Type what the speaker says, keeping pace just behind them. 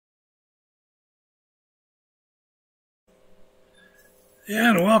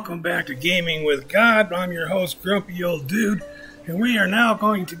And welcome back to Gaming with God. I'm your host, Grumpy Old Dude, and we are now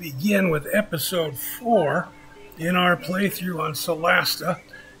going to begin with episode 4 in our playthrough on Solasta,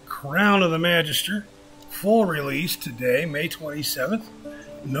 Crown of the Magister, full release today, May 27th,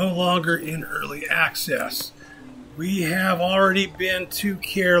 no longer in early access. We have already been to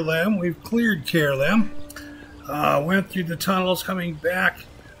Caerleon. We've cleared Caerleon, went through the tunnels coming back,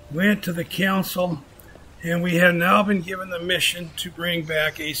 went to the council, and we have now been given the mission to bring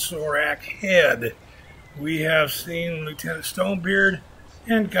back a Sorak head. We have seen Lieutenant Stonebeard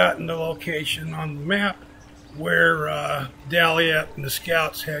and gotten the location on the map where Dahlia and the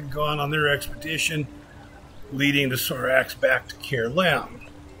scouts had gone on their expedition, leading the Soraks back to Caerleon.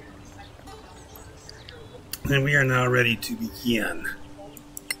 And we are now ready to begin.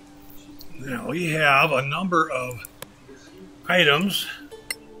 Now we have a number of items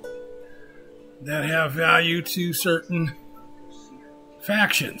that have value to certain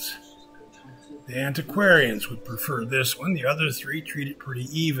factions. The antiquarians would prefer this one. The other three treat it pretty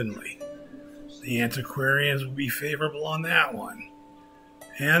evenly. The antiquarians would be favorable on that one.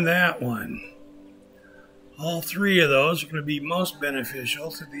 And that one. All three of those are going to be most beneficial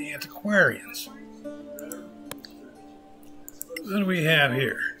to the antiquarians. What do we have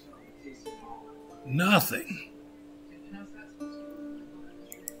here? Nothing.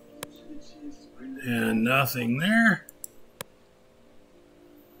 And nothing there.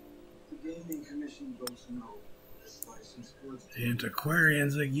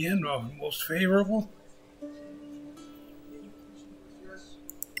 Antiquarians again, most favorable.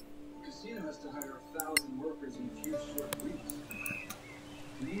 Casino has to hire 1,000 workers in a few short weeks.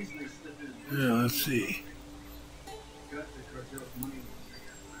 Can easily slip in. Yeah, let's see. Got the cartel's money.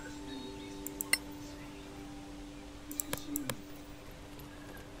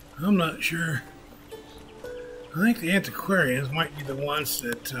 I'm not sure. I think the antiquarians might be the ones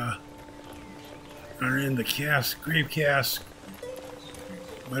that are in the cask, grave cask,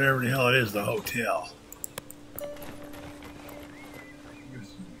 whatever the hell it is, the hotel.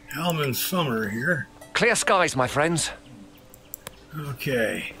 Hellman Summer here. Clear skies, my friends.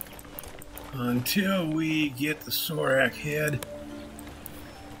 Okay. Until we get the Sorak head,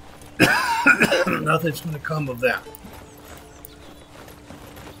 nothing's going to come of that.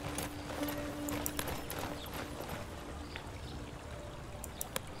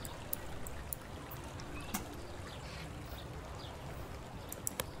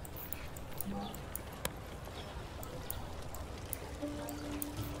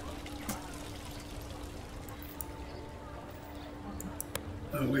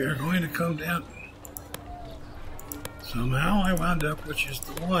 We are going to come down. Somehow I wound up with just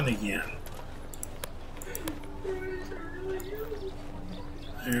the one again.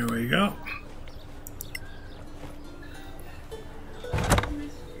 There we go.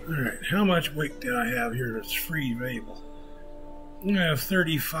 Alright, how much weight do I have here that's free available? I have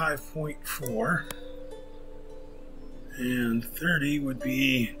 35.4. And 30 would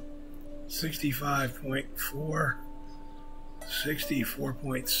be 65.4.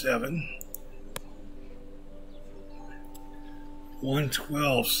 64.7,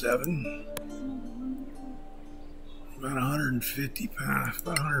 112.7, about 150 pounds.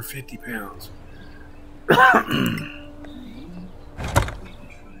 About 150 pounds.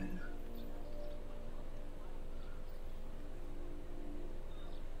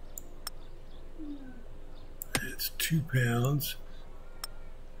 It's 2 pounds.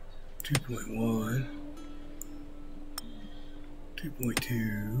 2.1.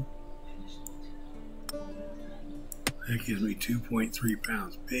 2.2. That gives me 2.3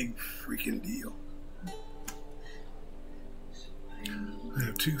 pounds. Big freaking deal. I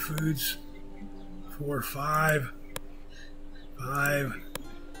have 2 foods. 4, 5. 5.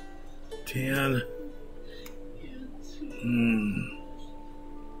 10.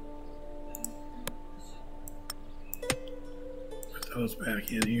 Put those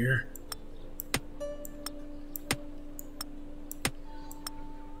back in here.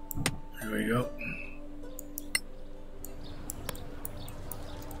 There we go.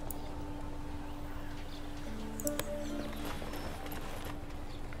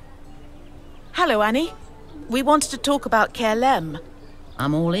 Hello, Annie. We wanted to talk about Caerleon.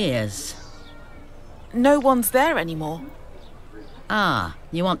 I'm all ears. No one's there anymore. Ah,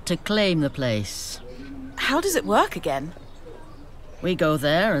 you want to claim the place. How does it work again? We go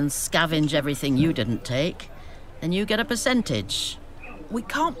there and scavenge everything you didn't take, and you get a percentage. We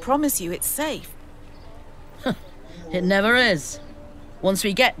can't promise you it's safe. It never is. Once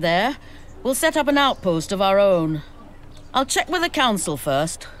we get there, we'll set up an outpost of our own. I'll check with the council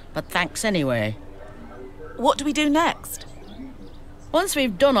first, but thanks anyway. What do we do next? Once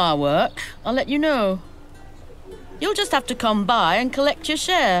we've done our work, I'll let you know. You'll just have to come by and collect your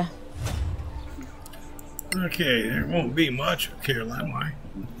share. Okay, there won't be much of Caroline.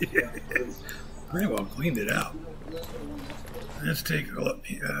 Pretty well cleaned it out. Let's take a look.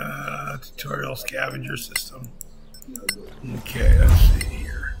 Tutorial scavenger system. Okay, let's see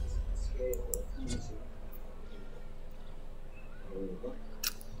here.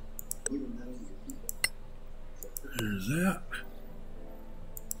 There's that.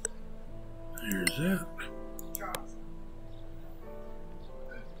 There's that.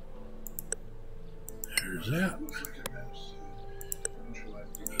 There's that.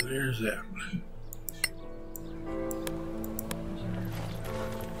 There's that.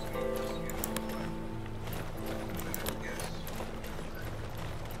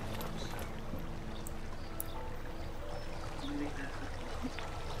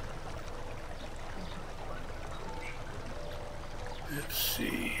 Let's see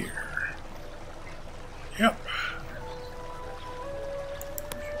here. Yep.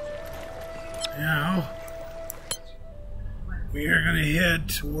 Now, we are going to head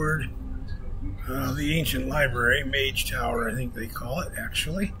toward the ancient library, Mage Tower, I think they call it,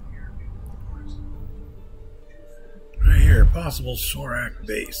 actually. Right here, possible Sorak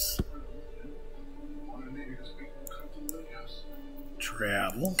base.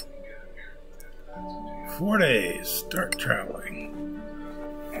 Travel. 4 days. Start traveling.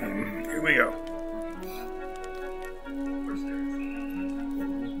 Here we go.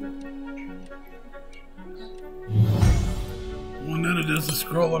 One that does the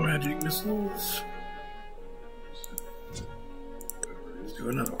scroll of magic missiles. Let's do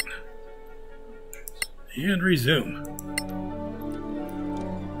another one. And resume.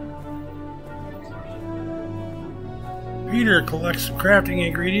 Peter collects crafting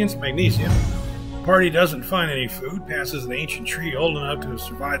ingredients, magnesium. Party doesn't find any food, passes an ancient tree old enough to have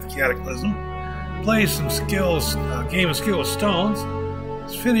survived the cataclysm, plays some skills, game of skill with stones,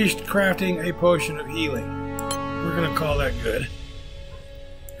 has finished crafting a potion of healing. We're going to call that good.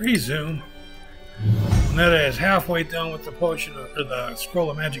 Resume. Netta is halfway done with the potion or the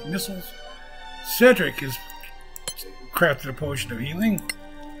scroll of magic missiles. Cedric has crafted a potion of healing.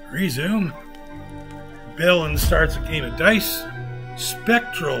 Resume. Bellin starts a game of dice.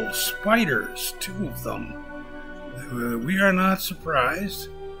 Spectral spiders, 2 of them. We are not surprised.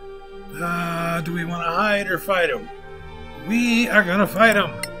 Do we want to hide or fight them? We are going to fight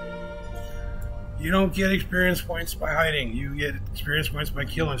them. You don't get experience points by hiding. You get experience points by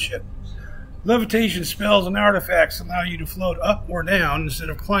killing shit. Levitation spells and artifacts allow you to float up or down instead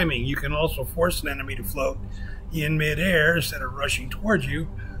of climbing. You can also force an enemy to float in midair instead of rushing towards you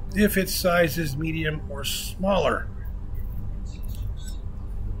if its size is medium or smaller.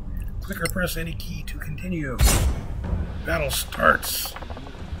 Click or press any key to continue. Battle starts.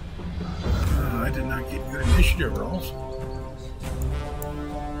 I did not get good initiative rolls.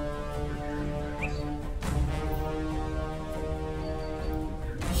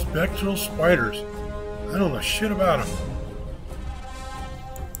 Spectral spiders. I don't know shit about them.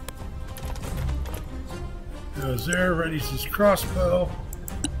 Goes there, readies his crossbow,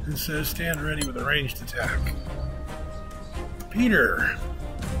 and says stand ready with a ranged attack. Peter.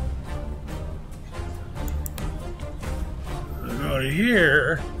 I'll go to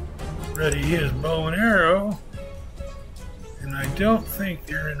here, ready his bow and arrow, and I don't think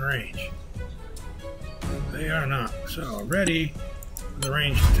they're in range. They are not. So, ready with a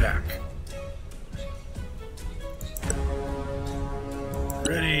ranged attack.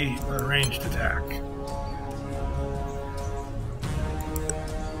 Ready with a ranged attack.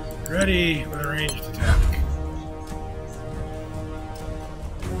 Ready with a ranged attack.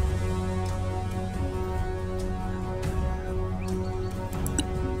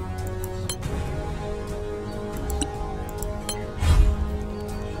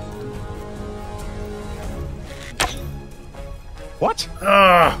 What?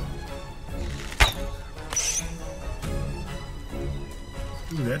 Ah!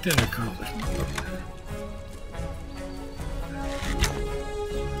 Ooh, that didn't accomplish much.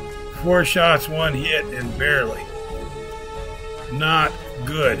 4 shots, 1 hit, and barely. Not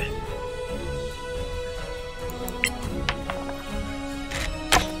good.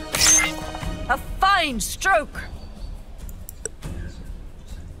 A fine stroke!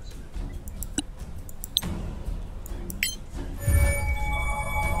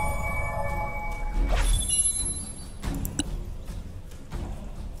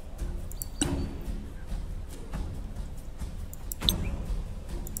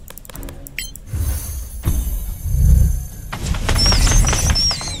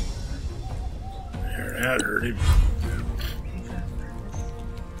 That hurt him.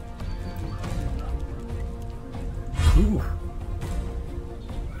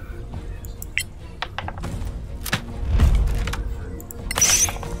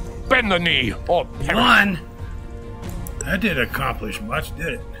 Bend the knee, or perish. One. That didn't accomplish much,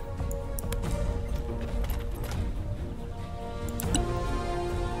 did it?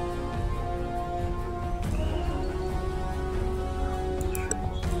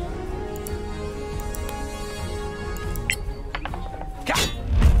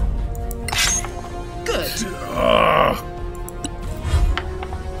 Good. Oh.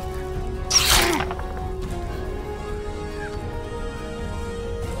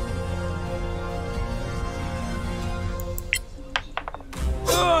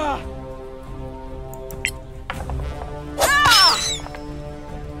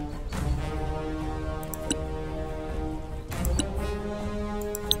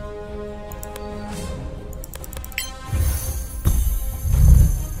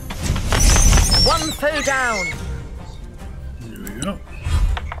 One foe down. There we go.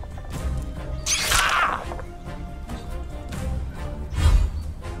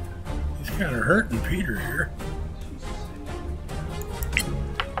 He's kind of hurting Peter here.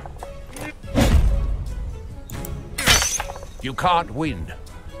 You can't win.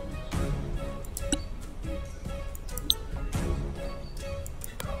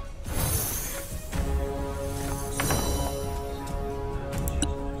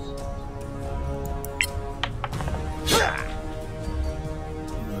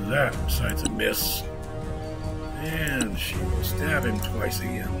 What was that besides a miss? And she will stab him twice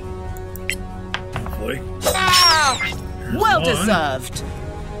again. Hopefully. There's Well one. deserved.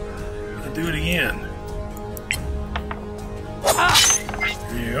 I'll do it again.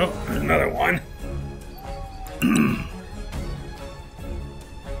 There you go. There's another one.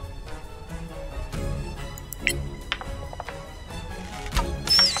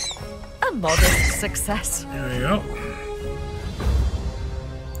 A modest success. There we go.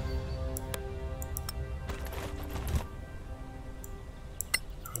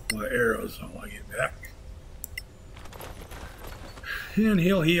 Couple of arrows while I get back. And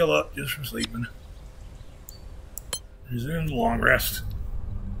he'll heal up just from sleeping. Resume the long rest.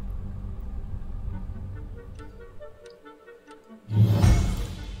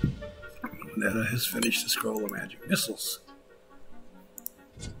 Netta has finished the scroll of magic missiles.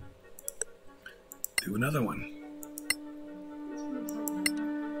 Do another one.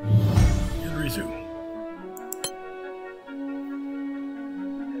 And resume.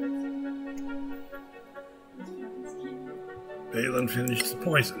 Balin finished the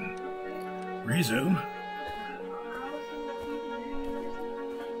poison. Resume.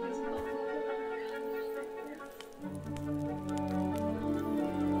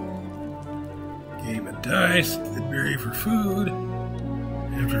 Game of dice, good berry for food.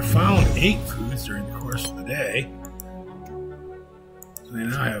 After found 8 foods during the course of the day. So they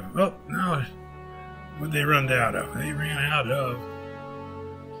now have, oh, now, what'd they run out of? They ran out of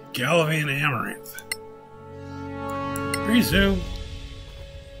Gallivan Amaranth. Resume.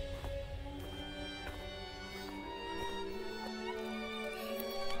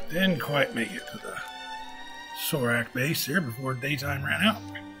 Didn't quite make it to the Sorak base here before daytime ran out.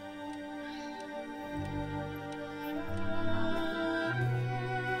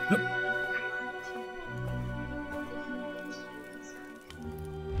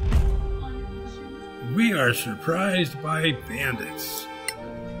 We are surprised by bandits.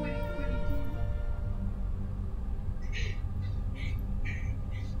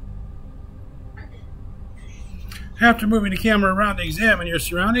 After moving the camera around to examine your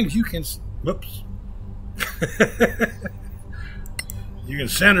surroundings, you can... Whoops. You can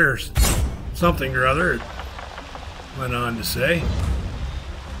center something or other, it went on to say.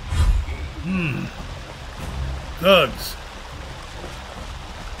 Thugs.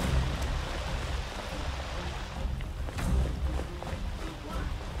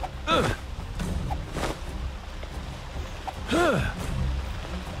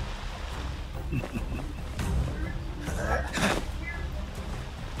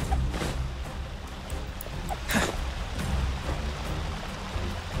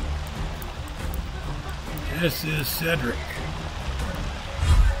 This is Cedric.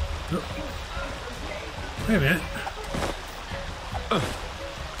 Oh. Wait a minute.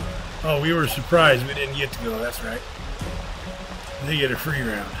 Oh, we were surprised we didn't get to go. That's right. They get a free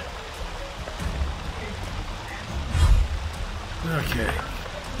round. Okay.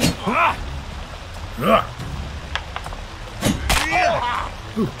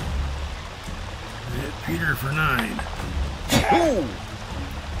 Ooh. Hit Peter for 9. Ooh.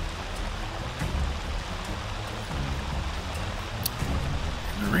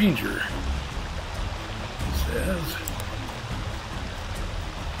 The ranger says,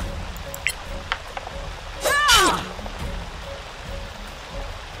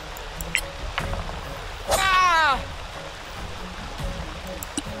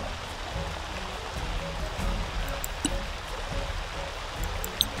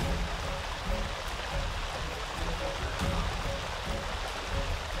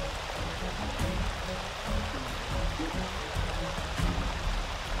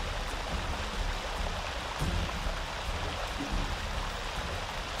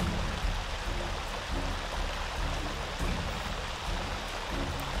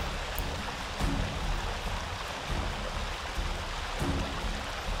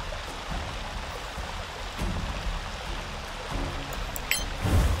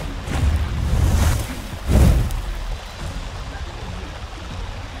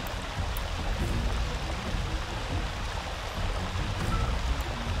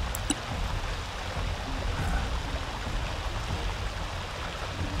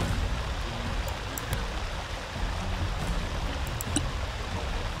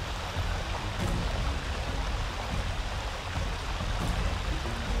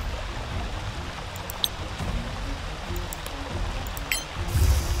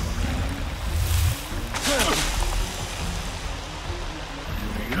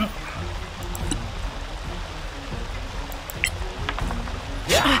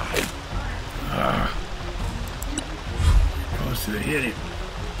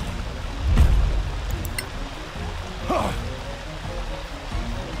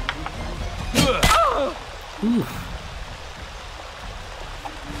 Ooh.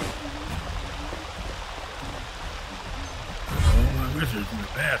 Oh, my wizard's in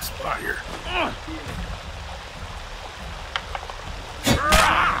a bad spot here.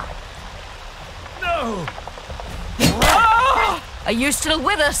 No! Are you still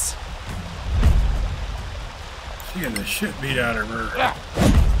with us? She getting the shit beat out of her.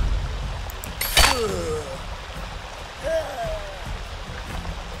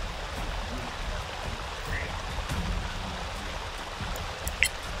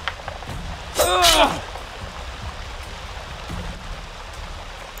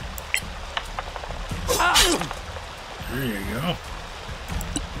 There you go.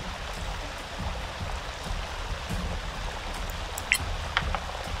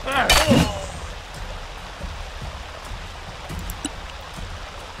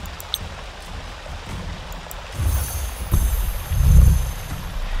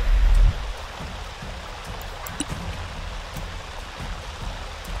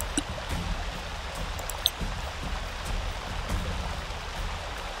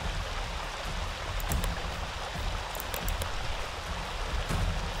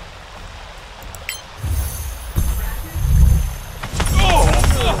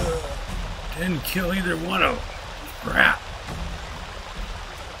 Didn't kill either one of them. Crap.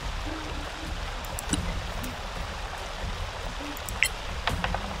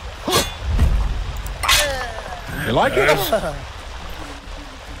 You like it?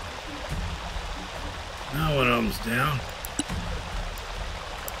 Now one of them's down.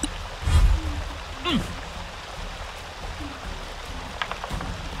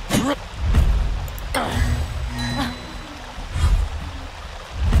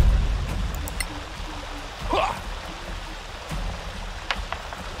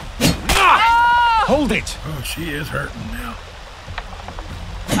 Hold it! Oh, she is hurting now.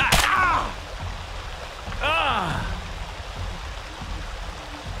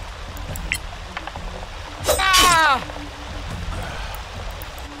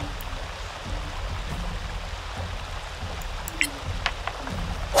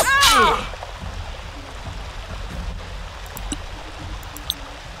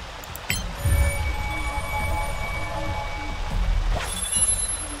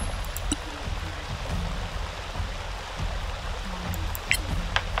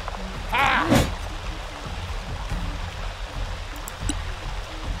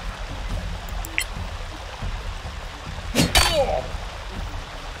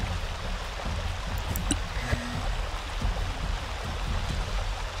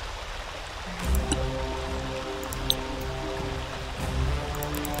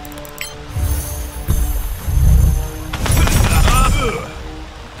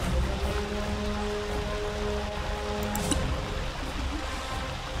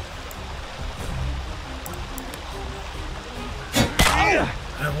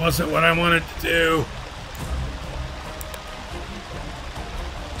 That wasn't what I wanted to do.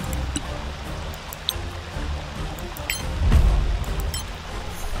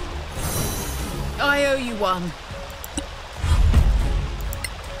 I owe you one.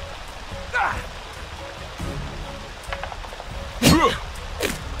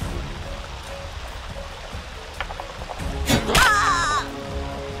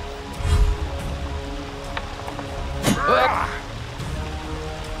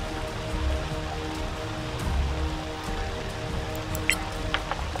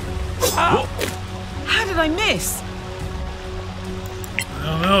 How did I miss? I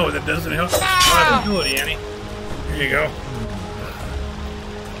don't know. That doesn't help the survivability any. Here you go.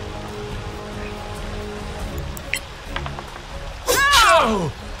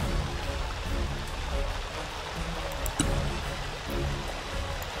 Oh!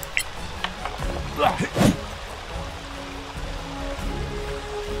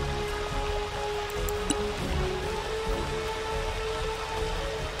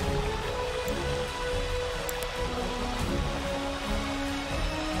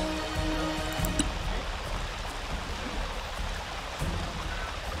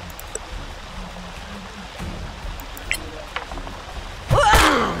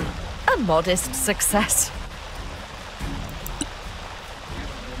 A modest success.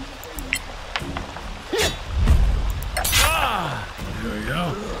 There we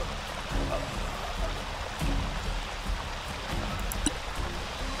go.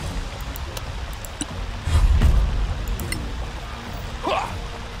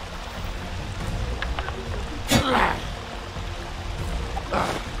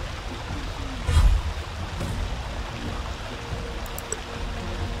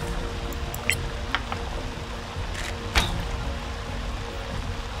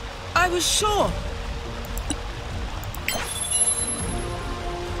 I was sure.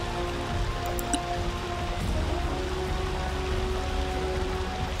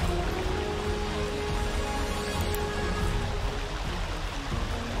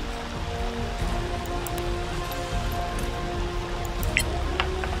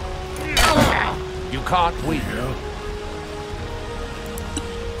 You can't win. Yeah.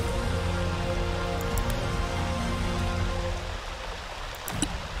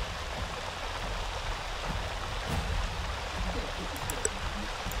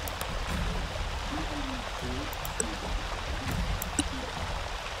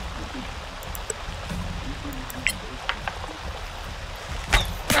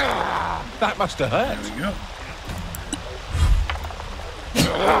 That must have hurt. There we go.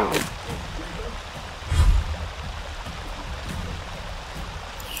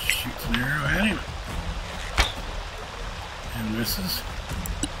 Shoots an arrow at him. And misses.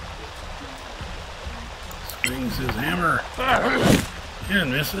 Swings his hammer.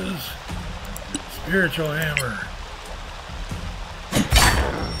 And misses. Spiritual hammer.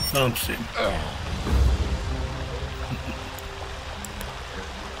 Thumps him.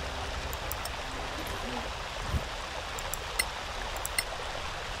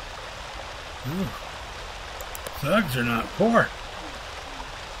 Ooh. Thugs are not poor.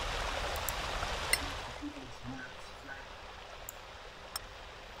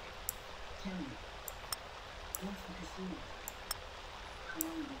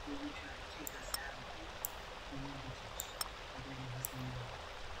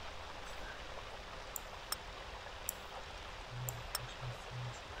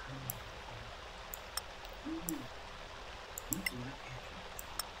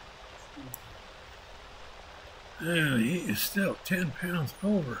 He is still 10 pounds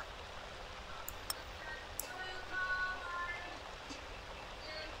over.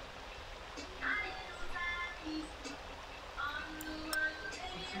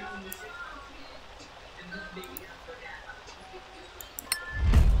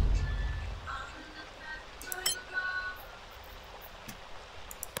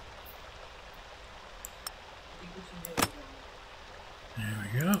 There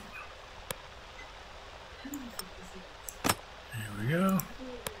we go. There we go.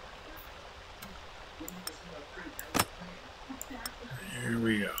 There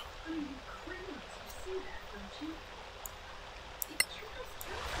we go.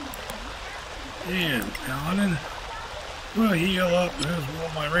 And Paladin will heal up, as will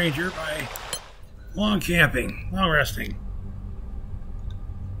my ranger, by long camping, long resting.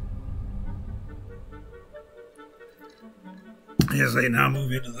 As they now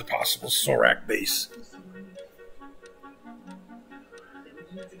move into the possible Sorak base.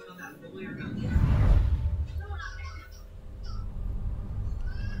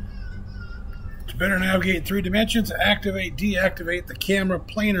 To better navigate in 3 dimensions, activate, deactivate the camera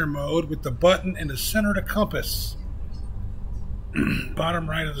planar mode with the button in the center of the compass. Bottom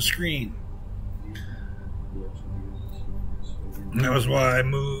right of the screen. That was why I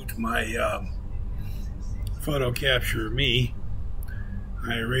moved my photo capture of me.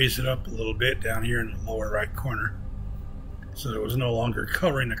 I raised it up a little bit down here in the lower right corner so that it was no longer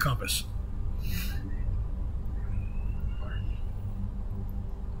covering the compass.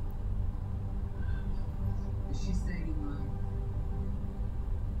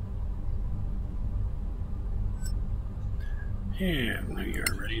 And we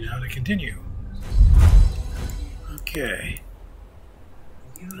are ready now to continue. Okay.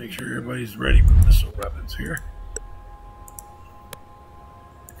 Make sure everybody's ready with missile weapons here.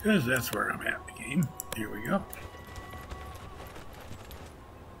 Because that's where I'm at in the game. Here we go.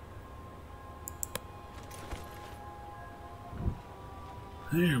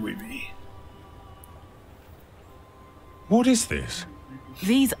 There we be. What is this?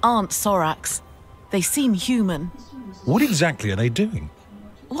 These aren't Soraks. They seem human. What exactly are they doing?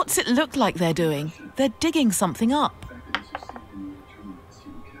 What's it look like they're doing? They're digging something up.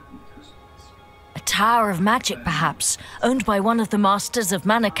 A tower of magic, perhaps, owned by one of the masters of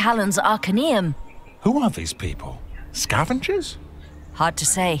Manacalon's Arcaneum. Who are these people? Scavengers? Hard to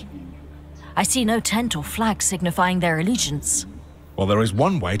say. I see no tent or flag signifying their allegiance. Well, there is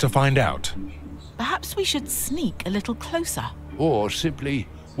one way to find out. Perhaps we should sneak a little closer. Or simply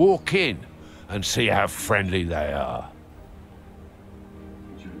walk in and see how friendly they are.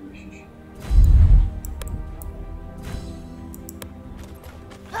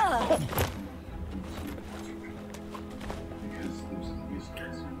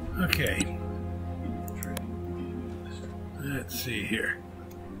 Okay. Let's see here.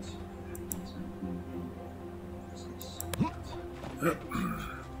 Oh.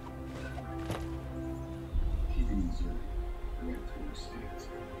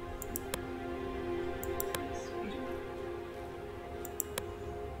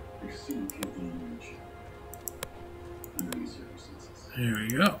 Here we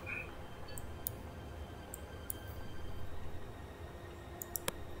go.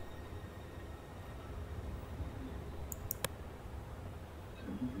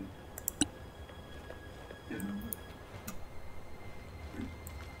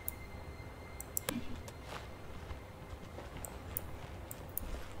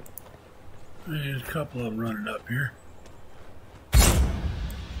 There's a couple of them running up here.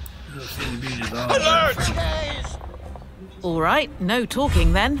 Don't seem to be just all that fun. All right, no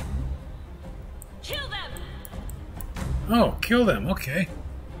talking then. Kill them! Oh, kill them. Okay.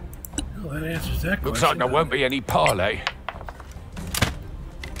 Well, that answers that Looks question. like there won't be any parley.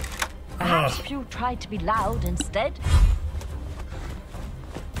 Perhaps if you tried to be loud instead.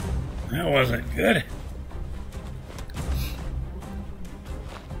 That wasn't good.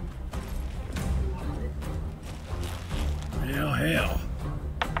 Hell.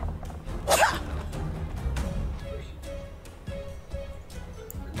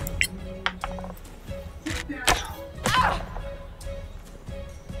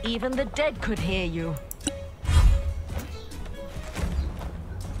 Even the dead could hear you.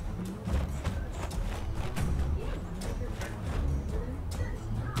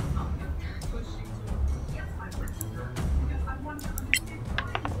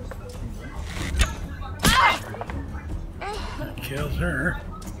 That kills her.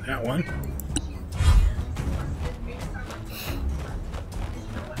 That one.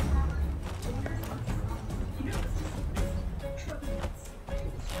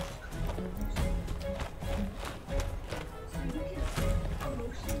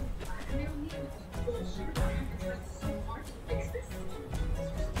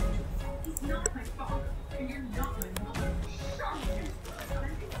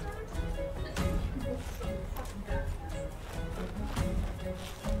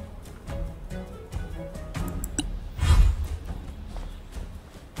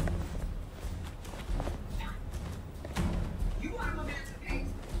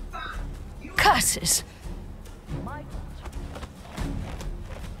 Curses!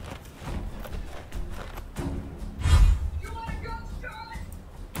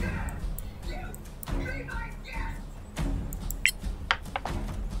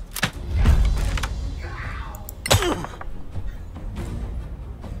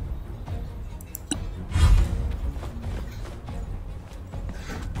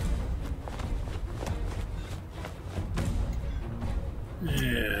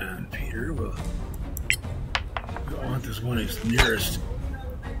 And Peter will go on this one is nearest.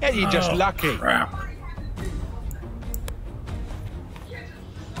 Yeah, you're just Oh, lucky. Crap.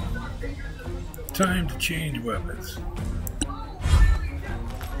 Time to change weapons.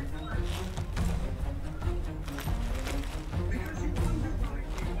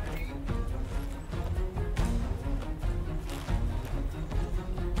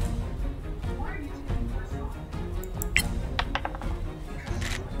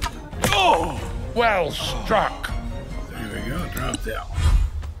 Oh, well struck. There we go. Drop that one.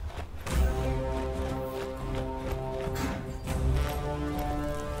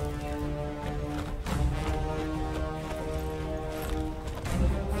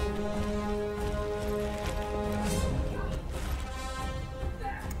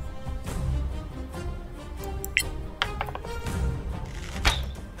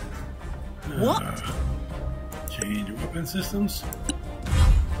 What? Change weapon systems.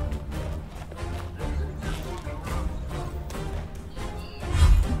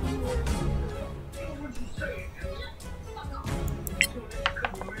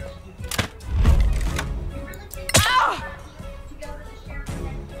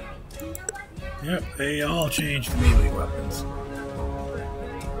 Yep, they all changed melee weapons.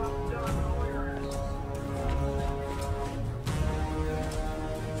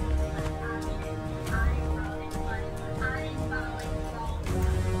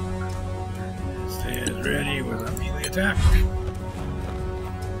 Stand ready with a melee attack.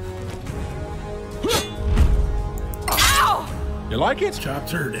 You like it?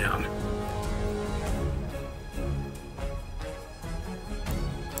 Chops her down.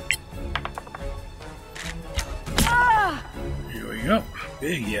 Here we go.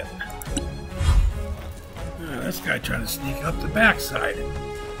 Big hit. This guy trying to sneak up the backside.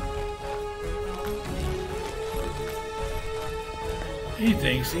 He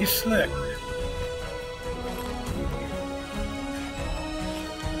thinks he's slick.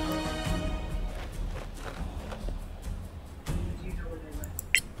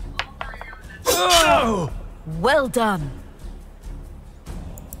 Well done.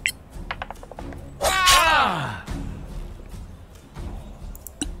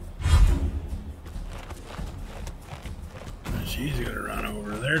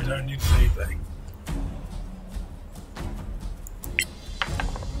 every time you say thing.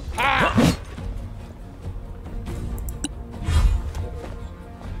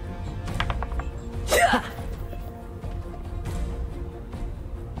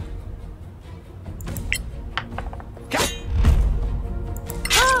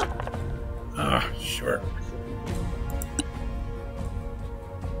 Sure.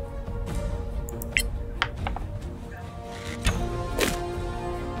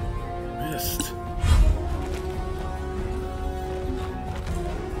 Missed.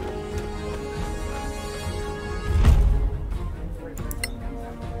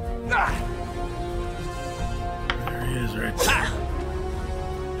 There he is right there.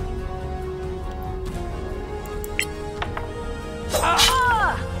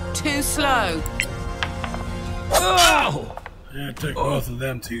 Too slow. Yeah, I took both of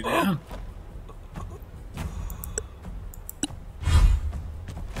them two down.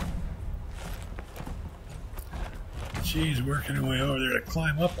 She's working her way over there to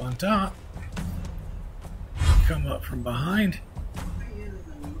climb up on top. Come up from behind.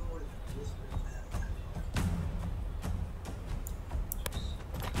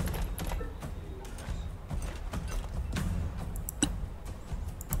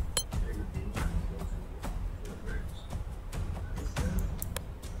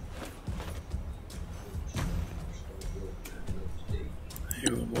 They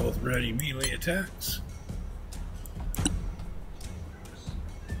were both ready melee attacks.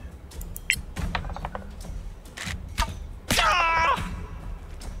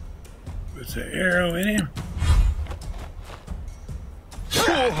 Puts an arrow in him.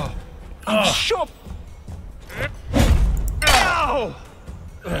 Shot.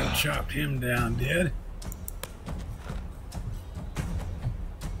 Chopped him down dead.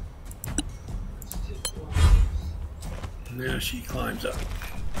 Now she climbs up.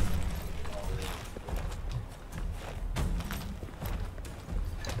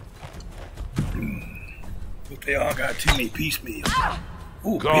 But they all got too many piecemeal.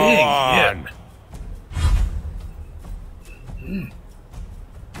 Ooh, Go big on. hit.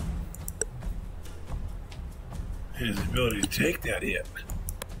 His ability to take that hit.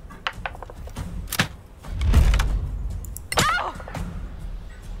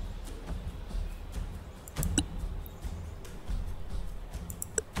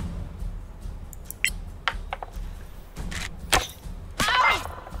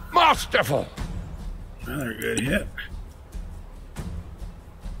 Masterful. Another good hit.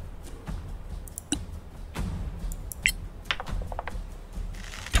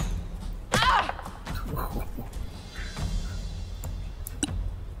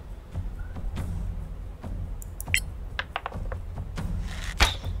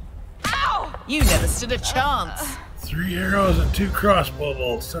 You never stood a chance. 3 arrows and 2 crossbow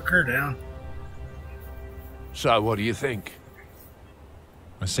bolts took her down. So, what do you think?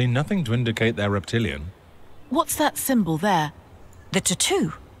 I see nothing to indicate they're reptilian. What's that symbol there? The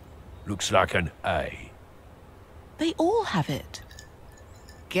tattoo. Looks like an A. They all have it.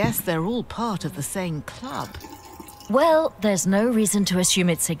 Guess they're all part of the same club. Well, there's no reason to assume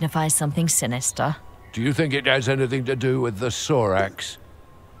it signifies something sinister. Do you think it has anything to do with the Sorax?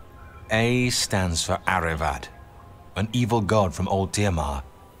 A stands for Arivad, an evil god from old Tiamat.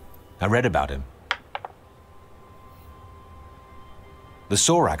 I read about him. The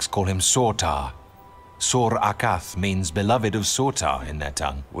Sorax call him Sortar. Sor Akath means beloved of Sortar in their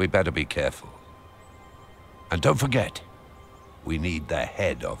tongue. We better be careful. And don't forget, we need the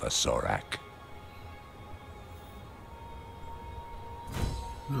head of a Sorak.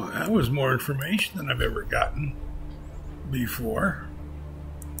 Oh, that was more information than I've ever gotten before.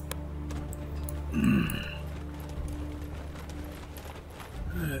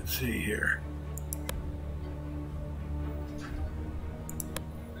 Let's see here.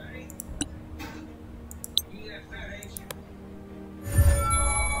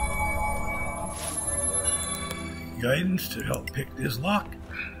 Guidance to help pick this lock.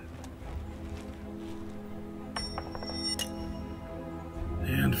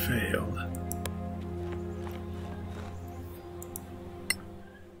 And failed.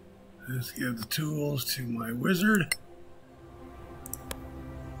 Let's give the tools to my wizard.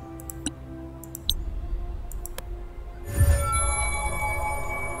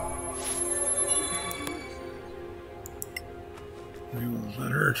 We will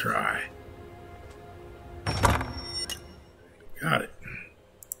let her try. Got it.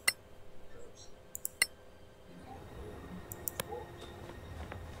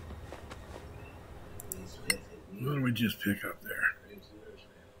 What did we just pick up there?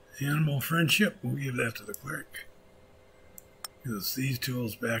 Animal friendship. We'll give that to the cleric. Gives these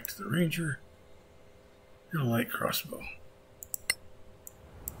tools back to the ranger. And a light crossbow.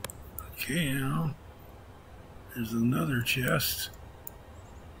 Okay, now there's another chest.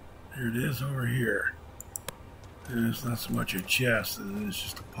 There it is over here. And it's not so much a chest as it is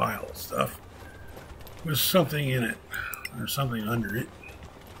just a pile of stuff with something in it, or something under it.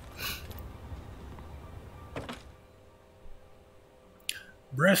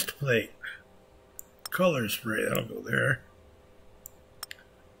 Breastplate. Color spray, that'll go there.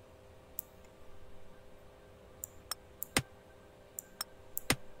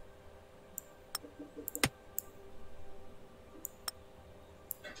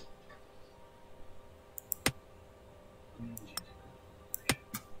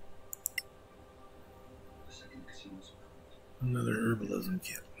 Another herbalism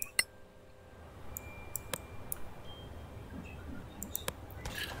kit.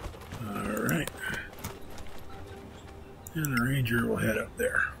 Alright. And the ranger will head up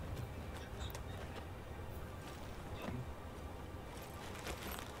there.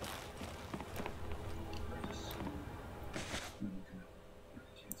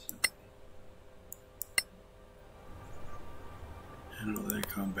 And we'll then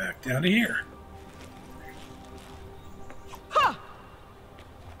come back down to here.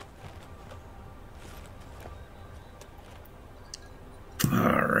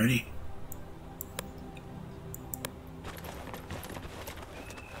 Alrighty.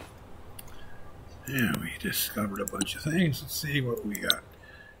 Yeah, we discovered a bunch of things. Let's see what we got.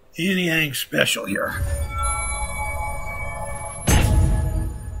 Anything special here?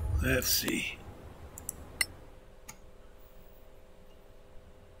 Let's see.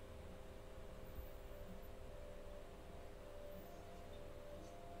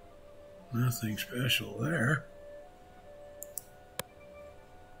 Nothing special there.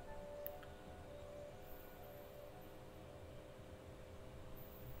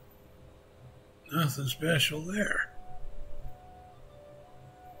 Nothing special there.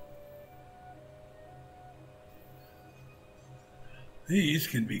 These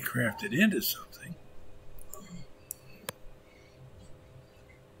can be crafted into something.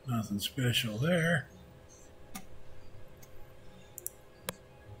 Nothing special there.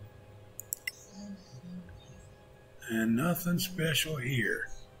 And nothing special here.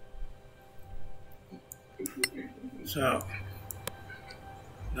 So,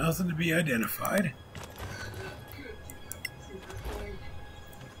 nothing to be identified.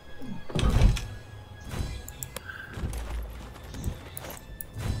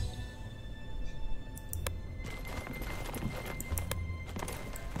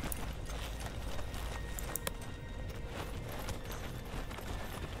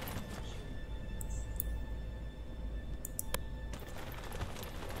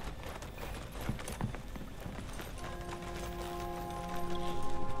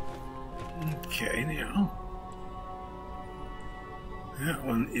 Okay, now that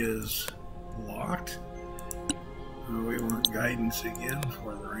one is locked. We want guidance again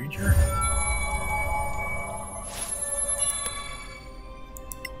for the ranger.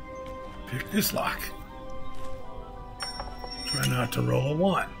 Pick this lock. Try not to roll a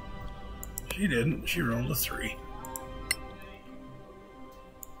 1. She didn't. She rolled a 3.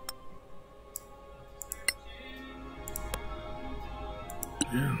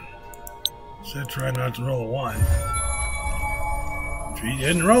 Yeah. Said try not to roll a 1. She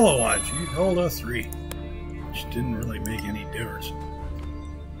didn't roll a 1. She rolled a 3. Which didn't really make any difference.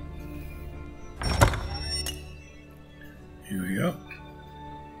 Here we go.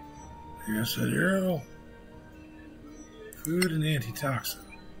 Yes, an arrow. Food and antitoxin.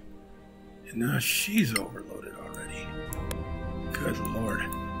 And now she's overloaded already. Good Lord.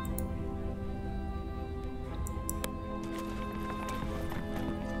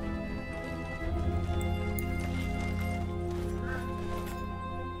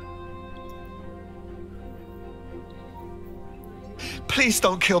 Please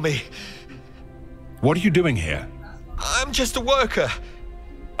don't kill me. What are you doing here? I'm just a worker.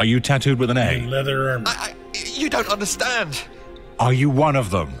 Are you tattooed with an A? Leather armor. You don't understand. Are you one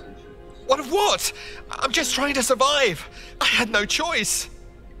of them? What of what? I'm just trying to survive. I had no choice.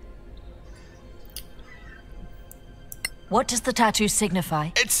 What does the tattoo signify?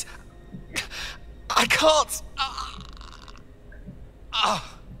 It's... I can't...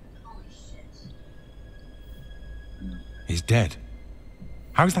 He's dead.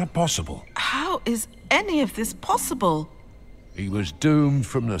 How is that possible? How is any of this possible? He was doomed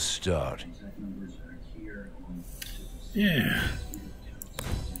from the start. Yeah.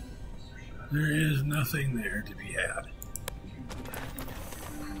 There is nothing there to be had.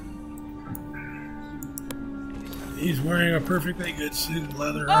 He's wearing a perfectly good suit of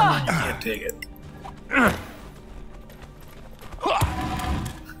leather armor. You can't take it.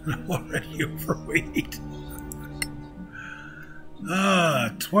 Already overweight.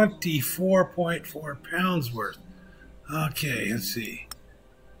 24.4 pounds worth. Okay, let's see.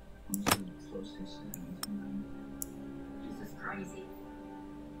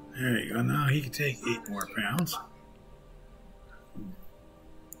 There you go. Now he can take 8 more pounds.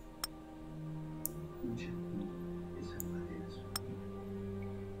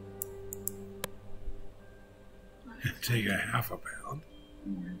 Take a half a pound.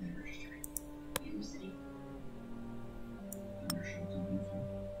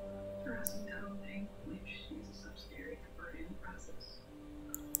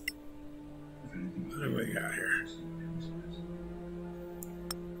 What do we got here?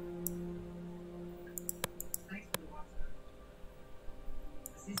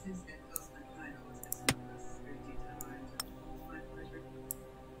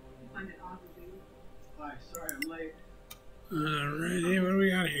 Alrighty, what do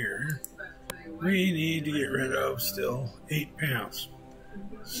we got here? We need to get rid of still 8 pounds.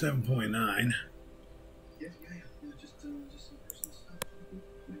 7.9.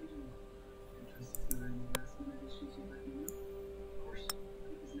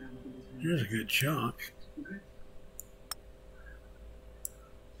 Here's a good chunk.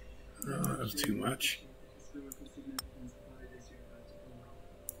 Oh, that was too much.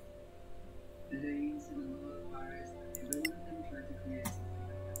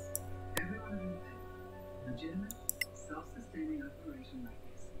 Legitimate, self-sustaining operation like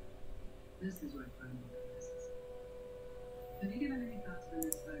this. This is what fun is. Have you given any thought to the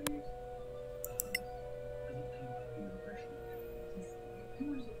next 5 years? I don't think about the operation. You're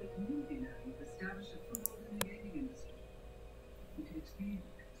members of the community now. You've established a foothold in the gaming industry. You can expand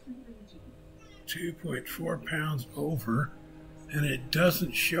completely legitimate. 2.4 pounds over, and it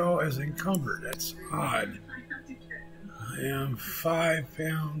doesn't show as encumbered. That's odd. I am 5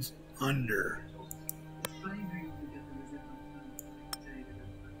 pounds under.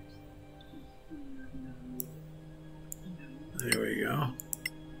 There we go.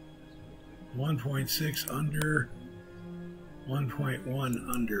 1.6 under. 1.1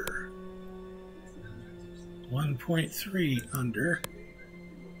 under. 1.3 under.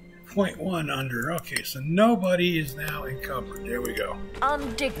 0.1 under. Okay, so nobody is now encumbered. There we go.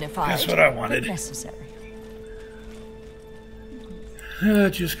 Undignified. That's what I wanted. But necessary.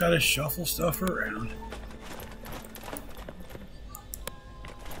 Just gotta shuffle stuff around.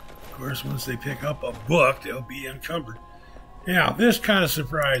 Of course, once they pick up a book, they'll be encumbered. Now, this kind of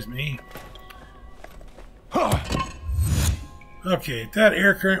surprised me. Okay, that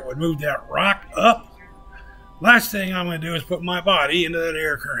air current would move that rock up. Last thing I'm going to do is put my body into that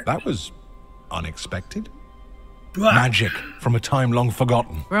air current. That was unexpected. But Magic from a time long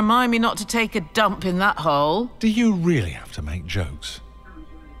forgotten. Remind me not to take a dump in that hole. Do you really have to make jokes?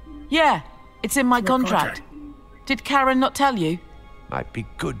 Yeah, it's in my contract. Did Karen not tell you? Might be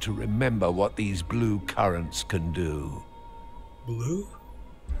good to remember what these blue currents can do. Blue?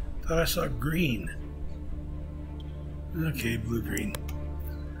 Thought I saw green. Okay, blue-green.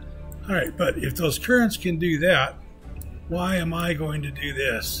 Alright, but if those currents can do that, why am I going to do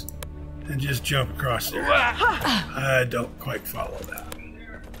this and just jump across there? I don't quite follow that.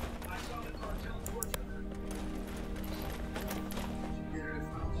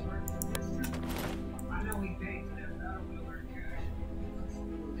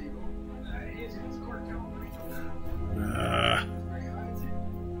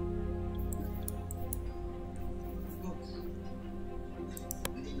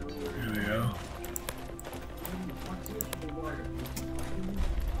 There we go.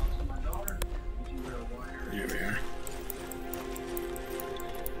 Here we are.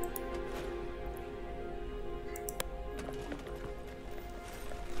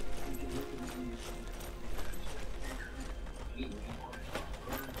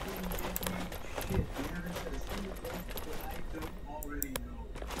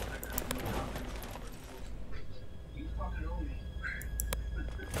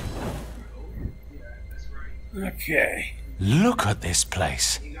 Okay. Look at this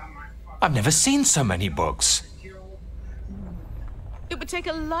place. I've never seen so many books. It would take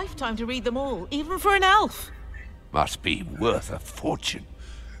a lifetime to read them all, even for an elf. Must be worth a fortune.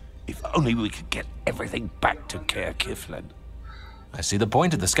 If only we could get everything back to Caer Kiflin. I see the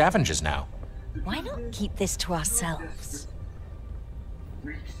point of the scavengers now. Why not keep this to ourselves?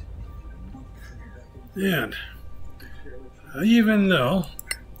 And even though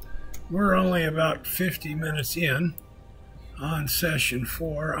we're only about 50 minutes in on session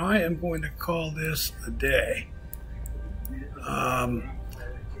 4, I am going to call this a day.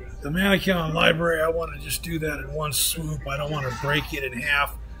 The Manacalon Library, I want to just do that in one swoop. I don't want to break it in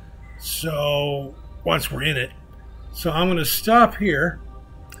half. So, once we're in it. So I'm going to stop here.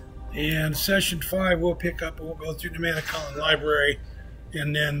 And session 5 we'll pick up and we'll go through the Manacalon Library.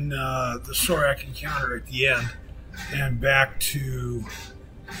 And then the Sorak encounter at the end. And back to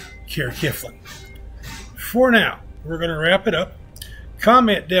Caer Kiflin. For now, we're going to wrap it up.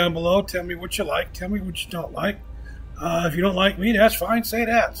 Comment down below. Tell me what you like. Tell me what you don't like. If you don't like me, that's fine. Say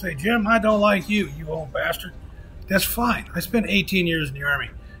that. Say, Jim, I don't like you, you old bastard. That's fine. I spent 18 years in the Army.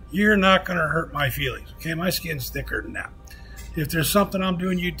 You're not going to hurt my feelings. Okay, my skin's thicker than that. If there's something I'm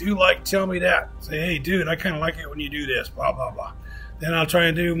doing you do like, tell me that. Say, hey, dude, I kind of like it when you do this, blah, blah, blah. Then I'll try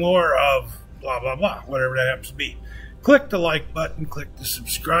and do more of blah, blah, blah, whatever that happens to be. Click the like button. Click the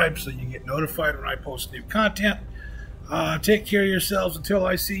subscribe so you get notified when I post new content. Take care of yourselves until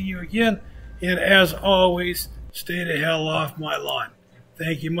I see you again. And as always, stay the hell off my lawn.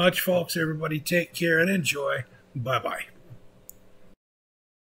 Thank you much, folks. Everybody take care and enjoy. Bye-bye.